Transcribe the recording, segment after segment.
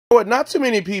But not too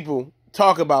many people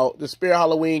talk about the Spirit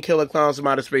Halloween Killer Klowns from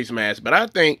Outer Space mask, but I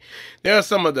think there are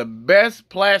some of the best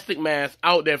plastic masks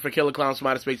out there for Killer Klowns from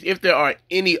Outer Space, if there are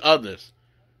any others.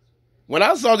 When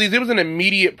I saw these, it was an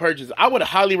immediate purchase. I would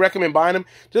highly recommend buying them,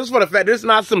 just for the fact this is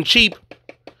not some cheap,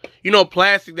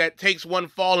 plastic that takes one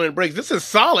fall and breaks. This is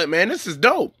solid, man. This is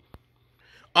dope.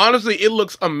 Honestly, it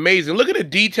looks amazing. Look at the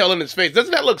detail in his face.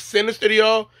 Doesn't that look sinister to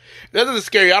y'all? That doesn't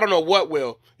scare you. I don't know what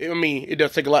will. I mean, it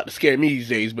does take a lot to scare me these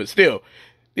days, but still.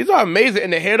 These are amazing,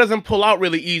 and the hair doesn't pull out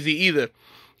really easy either.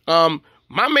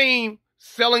 My main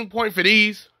selling point for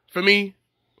these, for me,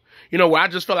 where I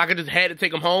just felt like I just had to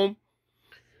take them home,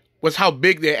 was how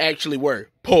big they actually were.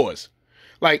 Pause.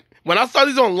 Like, when I saw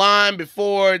these online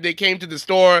before they came to the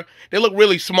store, they looked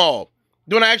really small.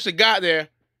 Then when I actually got there,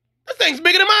 this thing's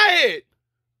bigger than my head.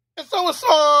 And so was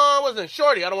wasn't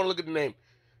Shorty. I don't want to look at the name.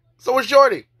 So was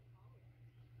Shorty.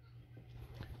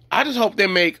 I just hope they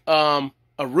make a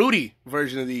Rudy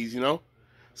version of these,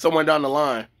 somewhere down the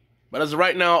line. But as of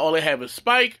right now, all they have is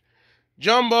Spike,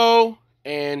 Jumbo,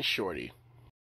 and Shorty.